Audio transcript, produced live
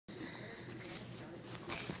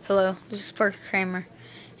Hello, this is Parker Kramer,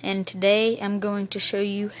 and today I'm going to show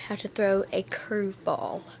you how to throw a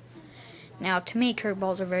curveball. Now, to me,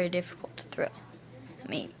 curveballs are very difficult to throw. I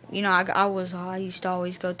mean, I used to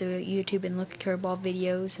always go through YouTube and look at curveball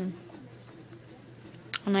videos, and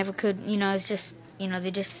I never could. It's just,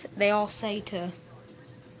 they all say to,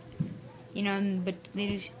 but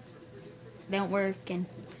they don't work, and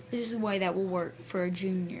this is the way that will work for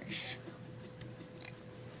juniors.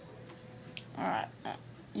 Alright,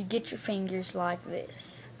 you get your fingers like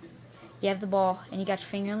this. You have the ball, and you got your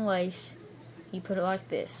finger in the lace. You put it like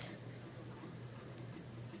this.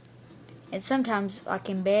 And sometimes, like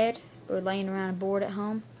in bed, or laying around a board at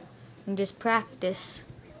home, and just practice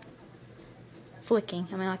flicking.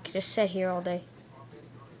 I mean, I could just sit here all day.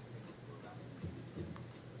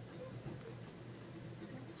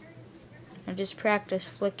 And just practice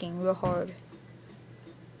flicking real hard.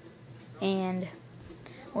 And,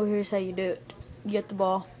 well, here's how you do it. You get the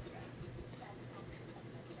ball.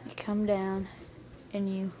 You come down, and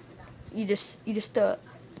you just throw it.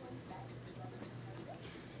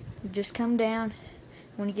 You just come down.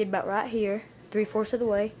 When you get about right here, 3/4 of the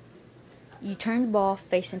way, you turn the ball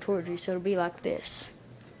facing towards you, so it'll be like this.